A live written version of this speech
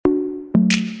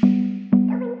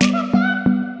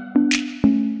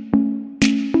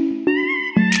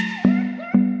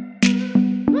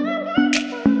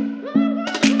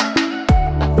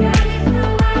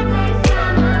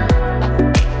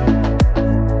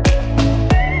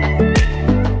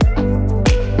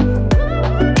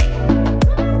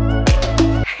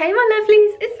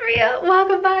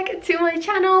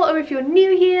channel, or if you're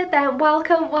new here, then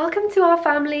welcome to our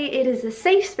family. It is a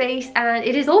safe space and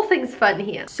it is all things fun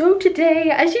here. So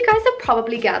today, as you guys have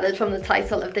probably gathered from the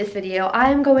title of this video, I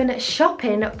am going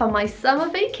shopping for my summer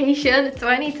vacation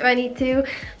 2022.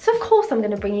 So of course I'm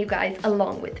going to bring you guys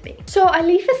along with me. So I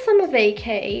leave for summer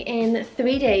vacay in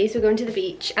 3 days. We're going to the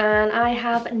beach and I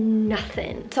have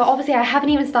nothing. So obviously I haven't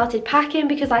even started packing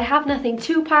because I have nothing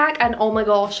to pack, and oh my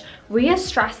gosh, RHIA's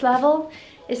stress level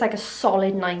is like a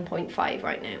solid 9.5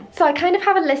 right now. So I kind of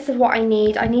have a list of what I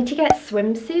need. I need to get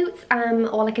swimsuits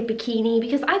or like a bikini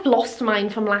because I've lost mine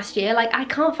from last year. Like I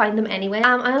can't find them anywhere.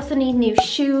 I also need new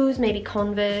shoes, maybe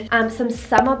Converse, some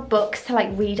summer books to like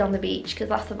read on the beach because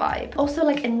that's the vibe. Also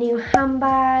like a new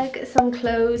handbag, some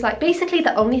clothes. Like basically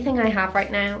the only thing I have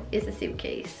right now is a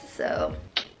suitcase. So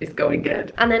it's going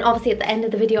good. And then obviously at the end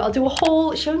of the video I'll do a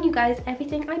haul showing you guys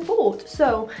everything I bought.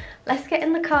 So let's get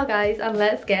in the car guys and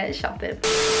let's get shopping.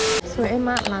 So we're in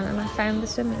Matland and I found the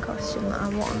swimming costume that I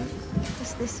want.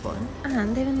 It's this one,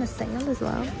 and they're in the sale as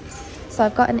well. So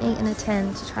I've got an 8 and a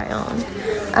 10 to try on.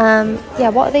 Yeah,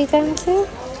 what are they down to?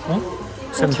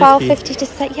 $12.50 to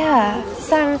set, yeah,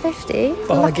 $7.50.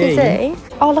 Lucky day.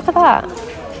 Oh, look at that.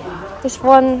 This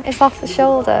one is off the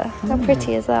shoulder. How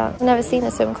pretty is that? I've never seen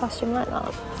a swim costume like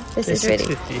that. This is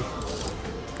really,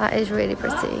 that is really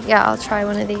pretty. Yeah, I'll try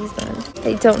one of these then.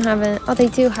 They don't have an, oh they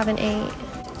do have an 8.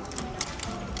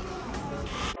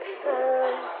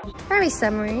 Very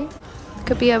summery.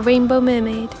 Could be a rainbow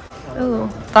mermaid. Oh,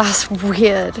 that's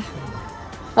weird.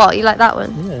 What, you like that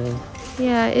one? Yeah.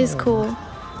 Yeah, it is cool.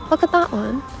 Look at that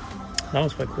one. That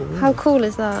one's quite cool. How cool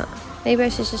is that? Maybe I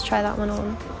should just try that one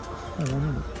on. I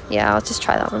don't know. Yeah, I'll just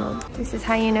try that one on. This is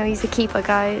how you know he's a keeper,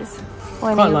 guys.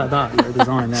 When quite like that, the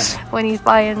design there. When he's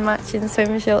buying matching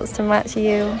swim shorts to match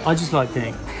you. I just like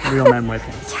pink. Real men wear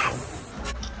pink. Yes!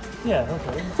 Yeah,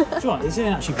 okay. It's right, this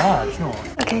isn't actually bad, it's not.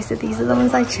 Okay, so these are the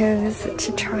ones I chose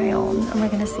to try on, and we're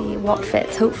gonna see what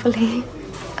fits. Hopefully,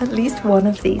 at least one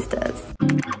of these does.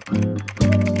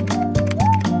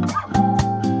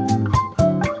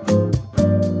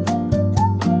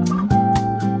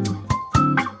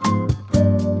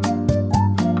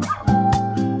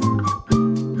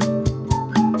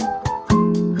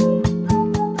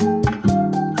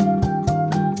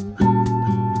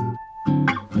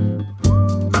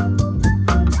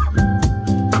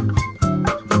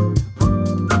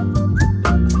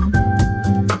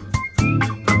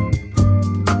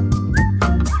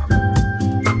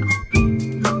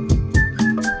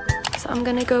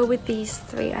 Go with these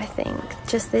 3, I think.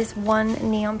 Just this one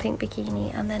neon pink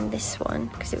bikini and then this one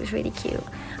because it was really cute,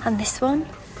 and this one,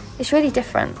 it's really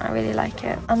different. I really like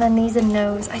it. And then these are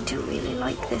no's. I do really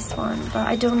like this one, but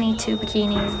I don't need 2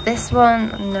 bikinis. This one,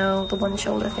 no, the one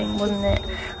shoulder thing wasn't it.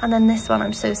 And then this one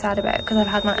I'm so sad about because I've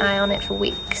had my eye on it for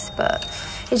weeks, but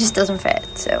it just doesn't fit.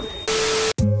 So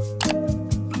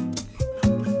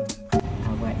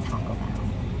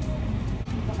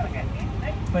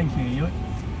Thank you.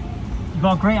 You've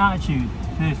got a great attitude,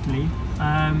 firstly.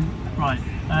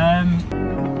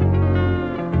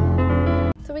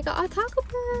 So we got our Taco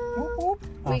Bell.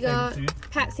 We got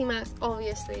Pepsi Max,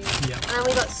 obviously. Yeah. And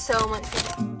we got so much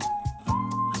food.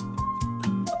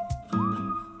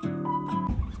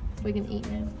 We can eat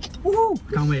now. Woohoo!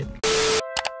 Can't wait.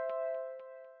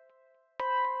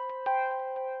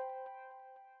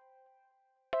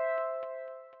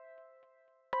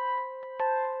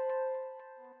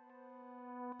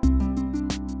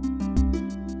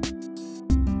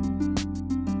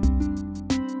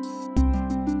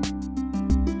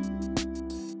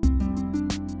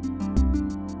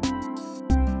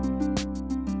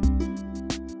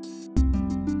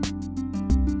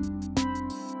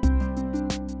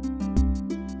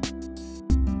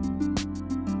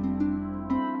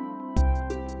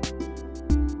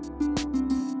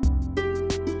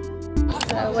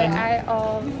 So we're out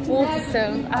of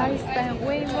Waterstones. I spent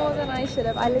way more than I should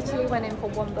have. I literally went in for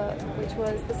one book, which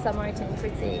was the Summer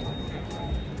Itinerary.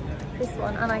 This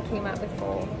one, and I came out with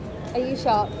 4. Are you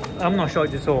shocked? I'm not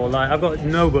shocked at all. Like, I've got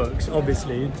no books,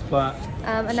 obviously, but...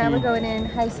 and now we're going in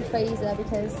House of Fraser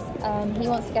because he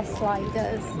wants to guess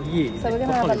sliders. Yeah. So we're going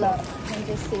to have a look and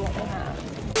just see what they have.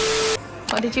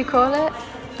 What did you call it?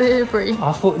 Burberry.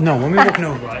 I thought, no, when we were looking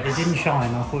over it, it didn't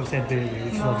shine. I thought it said Burberry,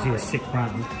 which is obviously a sick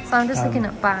brand. So I'm just looking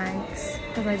at bags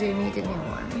because I do need a new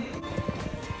one.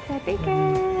 They're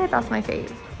bigger. That's my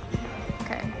fave.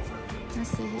 Okay,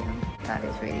 let's see here. That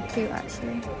is really cute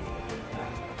actually.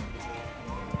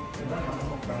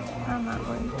 And that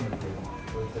one.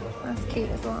 That's cute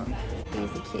as well.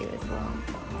 These are cute as well.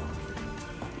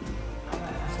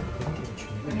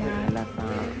 Yeah, I love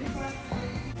that.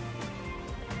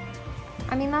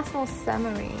 I mean, that's more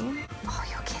summery. Oh,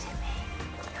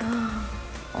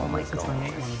 Oh my It's a god.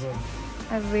 28 one as well.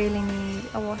 I really need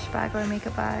a wash bag or a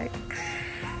makeup bag.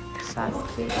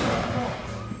 That's cute.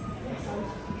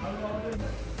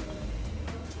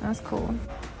 That's cool.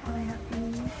 I have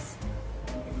these.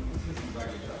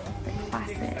 The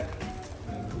classic.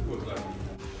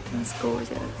 That's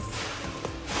gorgeous.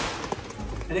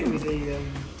 I think we see.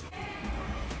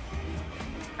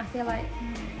 I feel like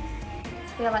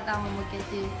that one would get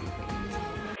dirty pretty easy.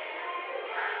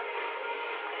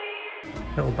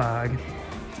 Little bag.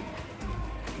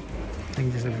 I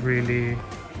think this is really.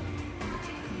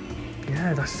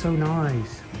 Yeah, that's so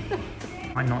nice.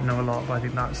 Might not know a lot, but I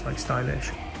think that's like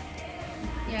stylish.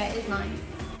 Yeah, it is nice.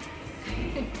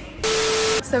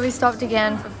 So we stopped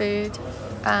again for food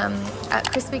at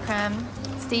Krispy Kreme.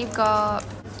 Steve got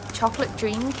chocolate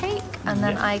dream cake, and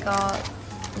then I got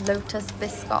Lotus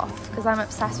Biscoff because I'm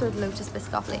obsessed with Lotus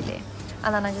Biscoff lately.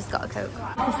 And then I just got a Coke.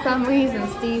 For some reason,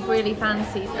 Steve really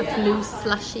fancies a blue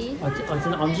slushy. I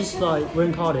don't know, I'm just like, we're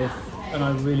in Cardiff and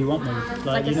I really want one.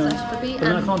 Like a slush puppy. But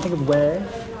then I can't think of where.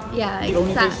 Yeah,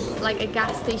 except like a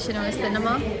gas station or a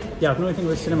cinema. Yeah, I can only think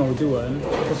of a cinema will do one.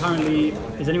 But apparently,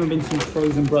 has anyone been to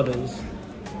Frozen Brothers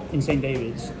in St.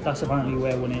 David's? That's apparently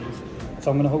where one is.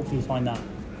 So I'm going to hopefully find that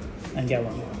and get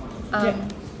one.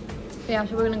 Yeah,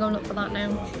 so we're going to go look for that now.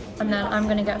 And then I'm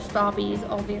going to get Starbies,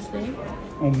 obviously.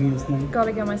 Obviously.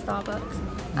 Gotta get my Starbucks.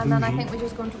 And then I think we're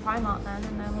just going to Primark then,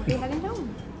 and then we'll be heading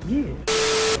home. Yeah.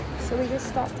 So we just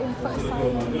stopped in for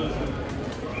Asylum.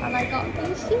 And I got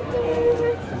these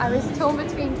shoes. I was torn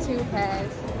between two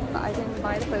pairs, but I didn't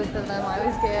buy both of them. I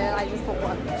was good. I just bought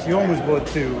one. She almost bought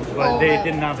two, but they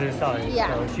didn't have her size,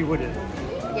 yeah. so she wouldn't.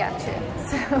 Yeah, true.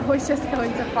 So we're just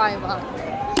going to Primark.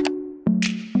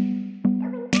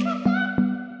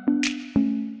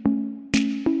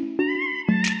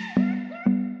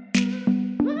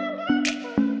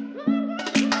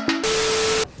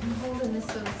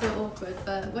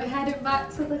 But we're heading back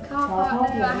to the car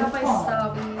park now. I have my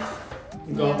Starbies.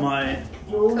 Got my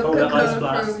Cola Ice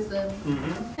Blast.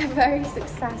 A very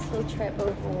successful trip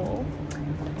overall.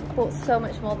 Bought so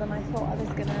much more than I thought I was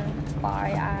gonna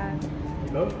buy, and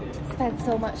spent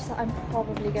so much that I'm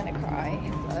probably gonna cry.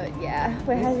 But yeah,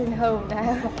 we're heading home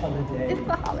now. It's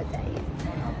the holidays.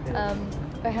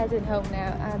 We're heading home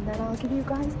now, and then I'll give you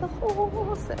guys the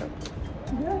haul. So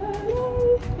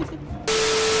yay!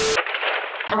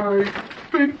 I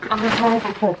think I have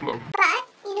a problem. But,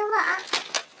 you know what?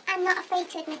 I'm not afraid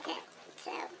to admit it,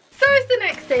 so it's the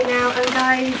next day now, and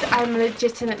guys, I'm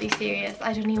legitimately serious.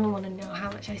 I don't even want to know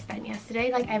how much I spent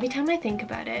yesterday. Like, every time I think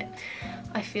about it,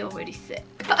 I feel really sick.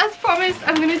 But as promised,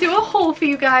 I'm going to do a haul for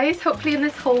you guys. Hopefully in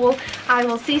this haul, I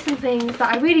will see some things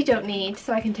that I really don't need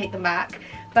so I can take them back.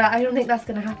 But I don't think that's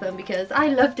going to happen because I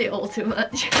loved it all too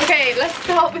much. Okay, let's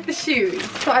start with the shoes.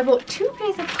 So I bought 2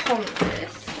 pairs of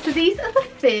Converse. So these are the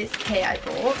first pair I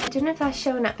bought. I don't know if that's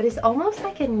showing up, but it's almost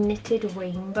like a knitted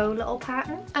rainbow little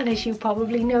pattern. And as you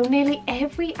probably know, nearly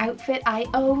every outfit I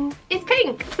own is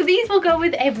pink. So these will go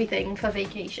with everything for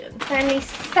vacation. Then the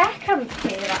second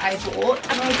pair that I bought,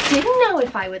 and I didn't know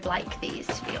if I would like these,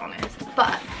 to be honest,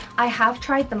 but I have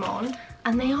tried them on,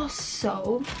 and they are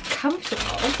so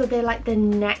comfortable. So they're like the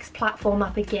next platform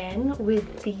up again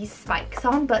with these spikes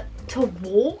on, but to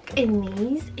walk in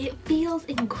these, it feels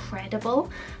incredible.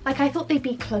 Like, I thought they'd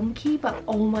be clunky, but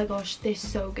oh my gosh, they're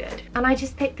so good. And I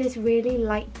just picked this really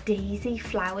light daisy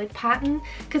flowered pattern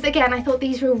because, again, I thought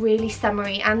these were really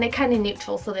summery and they're kind of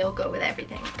neutral, so they'll go with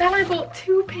everything. Then I bought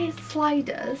 2 pairs of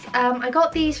sliders. I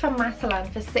got these from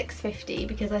Matalan for $6.50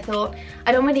 because I thought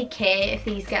I don't really care if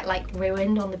these get like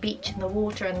ruined on the beach in the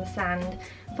water and the sand.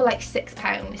 For like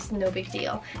 £6, it's no big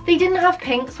deal. They didn't have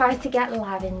pink, so I had to get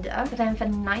lavender. But then for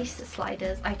nice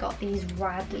sliders, I got these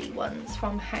Radley ones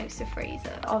from House of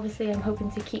Fraser. Obviously, I'm hoping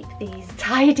to keep these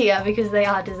tidier because they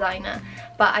are designer.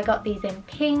 But I got these in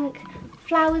pink,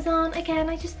 flowers on. Again,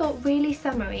 I just thought really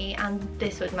summery, and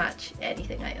this would match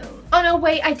anything I own. Oh no,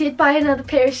 wait, I did buy another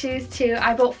pair of shoes too.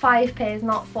 I bought 5 pairs,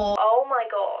 not 4. Oh my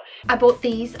gosh. I bought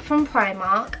these from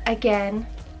Primark. Again,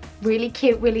 really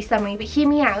cute, really summery, but hear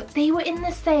me out, they were in the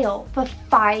sale for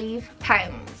 £5.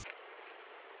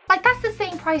 Like, that's the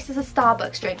same price as a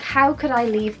Starbucks drink. How could I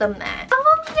leave them there?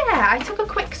 Oh yeah, I took a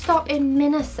quick stop in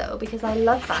Minnesota because I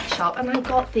love that shop, and I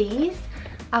got these,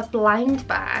 a blind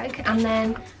bag, and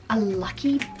then a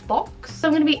lucky box. So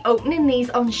I'm going to be opening these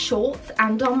on shorts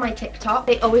and on my TikTok.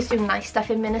 They always do nice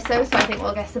stuff in Minnesota, so I think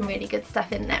we'll get some really good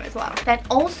stuff in there as well. Then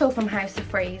also from House of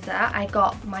Fraser, I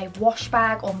got my wash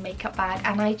bag or makeup bag,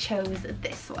 and I chose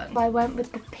this one. So I went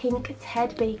with the pink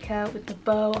Ted Baker with the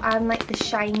bow and like the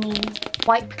shiny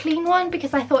wipe clean one,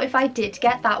 because I thought if I did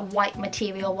get that white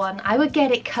material one, I would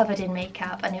get it covered in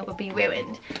makeup and it would be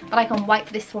ruined. But I can wipe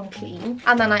this one clean.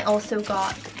 And then I also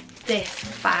got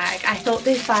this bag. I thought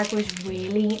this bag was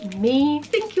really me. I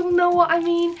think you'll know what I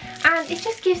mean. And it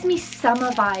just gives me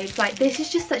summer vibes. Like, this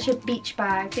is just such a beach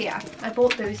bag. So yeah, I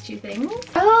bought those two things.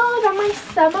 Oh, they're my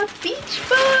summer beach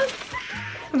books.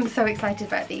 I'm so excited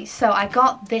about these. So I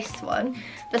got this one,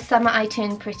 The Summer I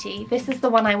Turned Pretty. This is the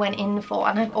one I went in for,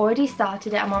 and I've already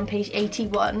started it. I'm on page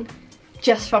 81.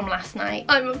 Just from last night.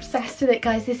 I'm obsessed with it,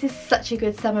 guys. This is such a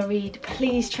good summer read.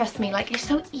 Please trust me. Like, it's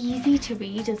so easy to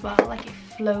read as well. Like, it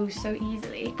flows so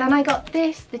easily. Then I got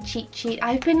this, the cheat sheet.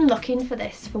 I've been looking for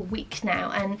this for weeks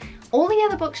now, and all the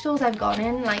other bookstores I've gone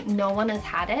in, like, no one has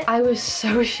had it. I was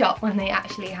so shocked when they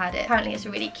actually had it. Apparently it's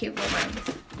a really cute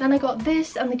romance. Then I got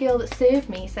this, and the girl that served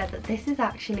me said that this is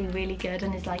actually really good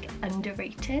and is like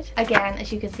underrated. Again,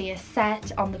 as you can see, a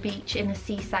set on the beach in a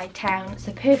seaside town,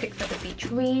 so perfect for the beach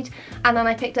read. And then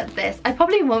I picked up this. I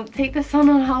probably won't take this on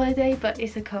holiday, but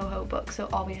it's a coho book, so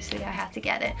obviously I had to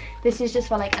get it. This is just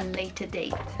for like a later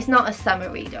date. It's not a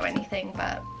summer read or anything,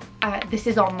 but this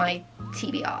is on my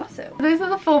TBR. So those are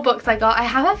the 4 books I got. I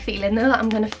have a feeling though that I'm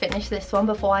going to finish this one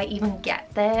before I even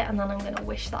get there, and then I'm going to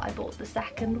wish that I bought the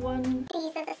second one.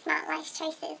 These are the smart life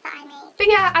choices that I made. But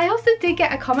yeah, I also did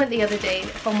get a comment the other day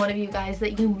from one of you guys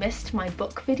that you missed my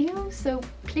book video, so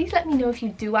please let me know if you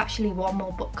do actually want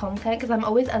more book content, because I'm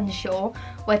always unsure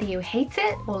whether you hate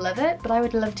it or love it, but I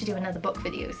would love to do another book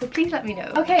video, so please let me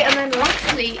know. Okay, and then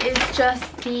lastly is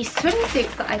just the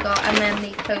swimsuits that I got, and then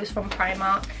the clothes from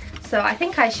Primark. So I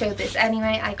think I showed this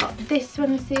anyway. I got this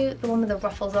swimsuit, the one with the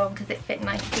ruffles on because it fit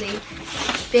nicely.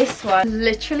 This one,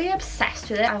 literally obsessed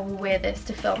with it. I will wear this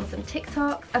to film some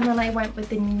TikToks. And then I went with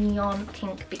the neon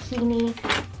pink bikini.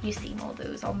 You see more of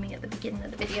those on me at the beginning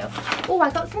of the video. Oh, I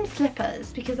got some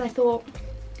slippers because I thought,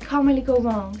 can't really go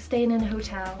wrong staying in a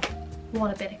hotel.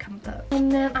 Want a bit of comfort. And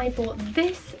then I bought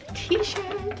this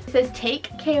t-shirt. It says take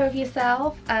care of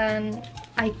yourself, and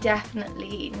I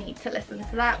definitely need to listen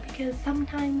to that because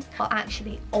sometimes, well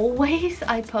actually always,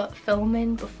 I put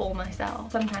filming before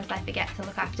myself. Sometimes I forget to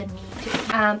look after me too.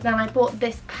 Then I bought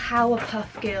this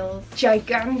Powerpuff Girls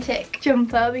gigantic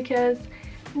jumper because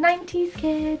 90s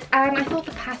kid, and I thought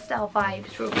the pastel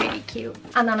vibes were really cute.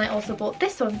 And then I also bought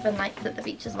this one for nights at the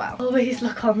beach as well. Always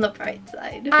look on the bright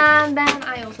side. And then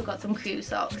I also got some crew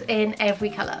socks in every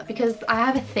colour because I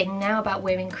have a thing now about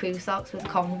wearing crew socks with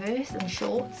Converse and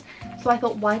shorts, so I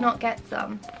thought why not get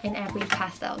some in every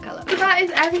pastel colour. So that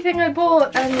is everything I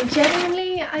bought, and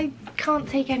genuinely I can't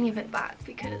take any of it back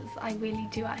because I really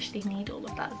do actually need all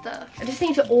of that stuff. I just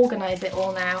need to organise it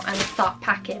all now and start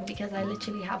packing because I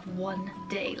literally have one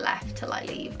day left till I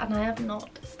leave and I have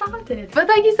not started. But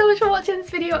thank you so much for watching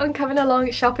this video and coming along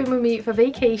shopping with me for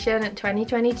vacation in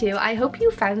 2022. I hope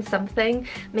you found something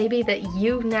maybe that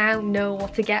you now know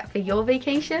what to get for your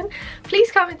vacation.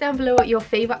 Please comment down below what your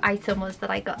favourite item was that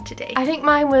I got today. I think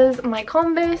mine was my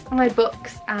Converse, my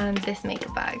books and this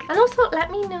makeup bag. And also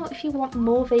let me know if you want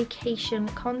more vacation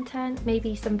content,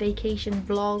 maybe some vacation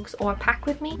vlogs or a pack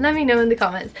with me. Let me know in the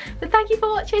comments. But thank you for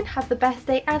watching, have the best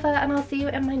day ever, and I'll see you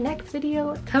in my next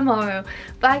video tomorrow.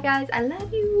 Bye guys, I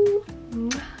love you.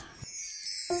 Mwah.